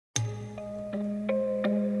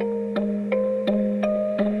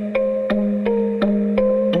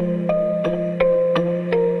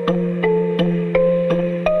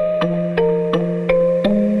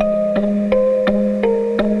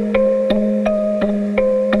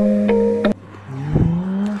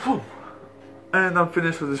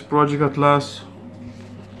finished with this project at last.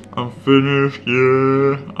 I'm finished,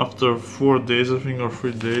 yeah, after 4 days I think, or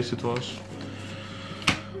 3 days it was.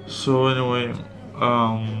 So anyway,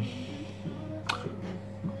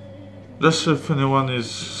 just if anyone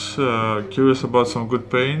is curious about some good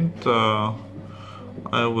paint,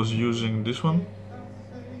 I was using this one.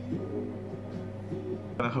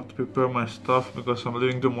 I have to prepare my stuff because I'm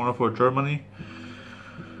leaving tomorrow for Germany,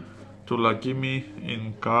 to Lagimi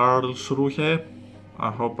in Karlsruhe. I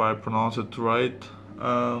hope I pronounce it right.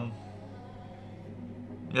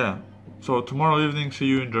 Yeah, so tomorrow evening, see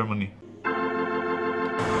you in Germany.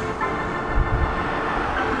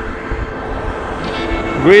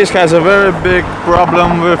 Greece has a very big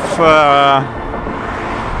problem with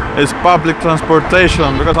its public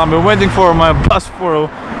transportation, because I've been waiting for my bus for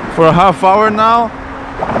a half hour now.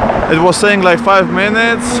 It was saying like 5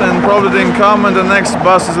 minutes and probably didn't come, and the next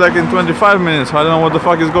bus is like in 25 minutes. I don't know what the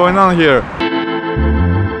fuck is going on here.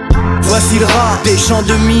 Voici le rap des champs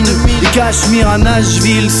de mine, des Cachemire à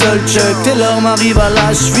Nashville. Seul Chuck Taylor m'arrive à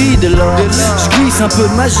la cheville de l'or. Je glisse un peu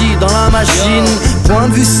de magie dans la machine. Point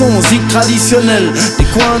de vue son, zik traditionnel. Des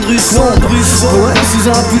coins de rue sombres, poème sous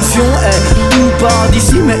impulsion. Tout part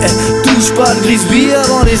d'ici, mais touche pas le Grisby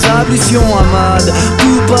avant les ablutions. Ahmad,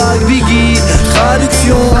 Tupac, Biggie,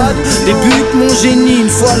 traduction. Débute mon génie une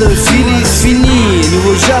fois le Phillies fini.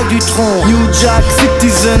 Nouveau Jacques Dutronc, New Jack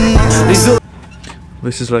Citizen. Les autres.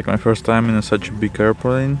 This is like my first time in such a big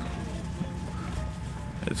airplane.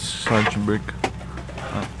 It's such big.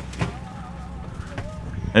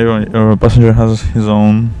 Every passenger has his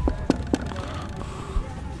own.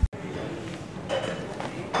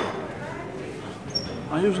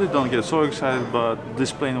 I usually don't get so excited, but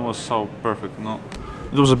this plane was so perfect. No,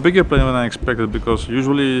 it was a bigger plane than I expected, because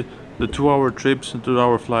usually the 2-hour trips and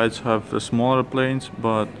 2-hour flights have smaller planes,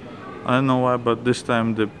 but I don't know why. But this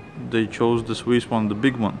time they chose the Swiss one, the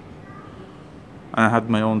big one. I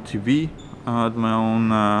had my own TV, I had my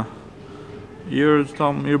own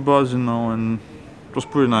earbuds, you know, and it was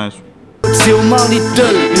pretty nice. C'est Omar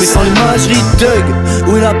Little, mais sans l'imagerie Doug.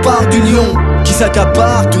 Où est la part du lion qui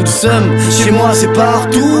s'accapare toute seule? Chez moi c'est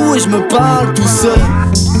partout et je me parle tout seul.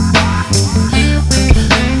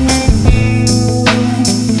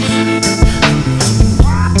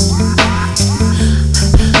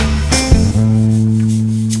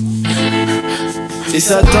 Et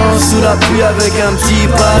ça danse sous la pluie avec un petit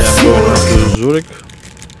passeport. Yeah, to Zurich,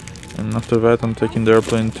 and after that I'm taking the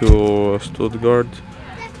airplane to Stuttgart,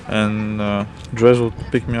 and Dres will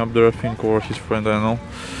pick me up there, I think, or his friend, I don't know.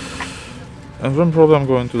 And then probably I'm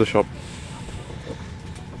going to the shop.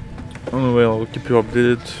 Anyway, I'll keep you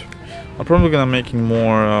updated. I'm probably gonna making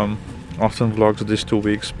more often vlogs these 2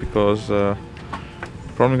 weeks, because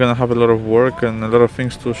probably gonna have a lot of work and a lot of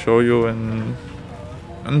things to show you, and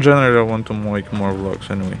in general I want to make more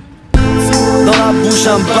vlogs anyway. Dans la bouche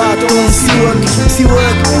un bâton, siwak,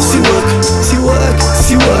 siwak, siwak, siwak,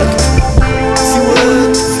 siwak, siwak.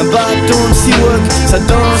 Un bâton de siwak, ça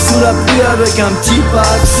danse sous la pluie avec un petit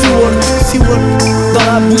pack. Siwak, siwak. Dans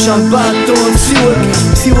la bouche un bâton, siwak,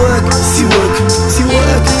 siwak, siwak,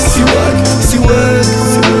 siwak, siwak, siwak,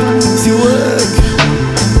 siwak, siwak.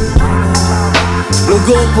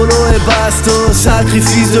 Logo, polo et basto,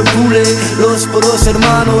 sacrifice de poulet. Los podos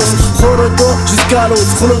hermanos, Joroto jusqu'à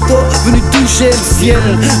los Joloto. Venu toucher le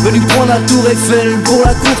ciel, venu prendre la tour Eiffel pour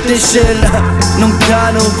la courte échelle. Non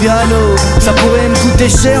piano, piano, ça pourrait me coûter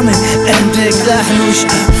cher, mais endek la louche.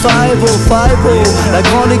 5-0, la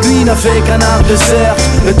grande aiguille n'a fait qu'un arc de cercle.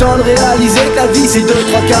 Le temps de réaliser que la vie c'est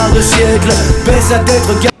 2-3 quarts de siècle. Baisse la tête,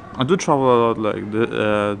 regarde. I do travel a lot, like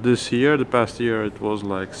this year, the past year it was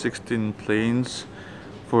like 16 planes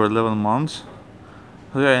for 11 months.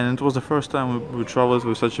 Yeah, and it was the first time we traveled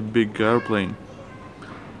with such a big airplane.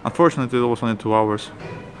 Unfortunately it was only 2 hours.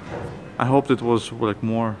 I hoped it was like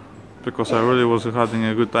more, because I really was having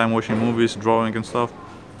a good time watching movies, drawing and stuff.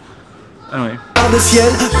 Anyway. De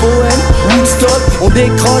ciel, poème, Woodstock, on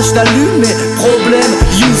décroche la lune, mais problème,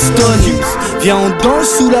 Houston. Viens on danse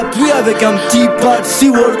sous la pluie avec un petit pas de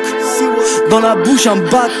Seawalk. Dans la bouche un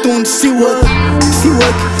bâton de Seawalk.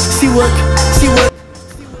 Seawalk, Seawalk, Seawalk.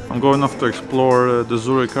 I'm going off to explore the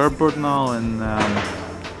Zurich airport now, and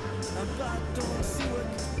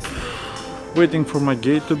waiting for my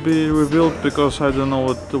gate to be revealed, because I don't know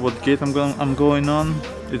what gate I'm going on.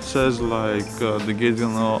 It says like the gate's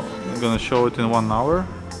gonna show it in 1 hour.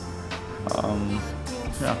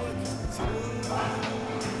 Yeah,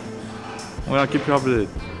 I'm gonna keep you updated.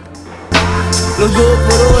 Logo,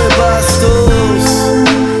 polo et bastos,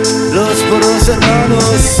 los podos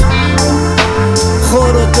hermanos,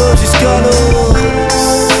 Joroto jusqu'à los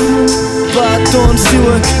bâtons de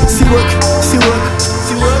Siwak.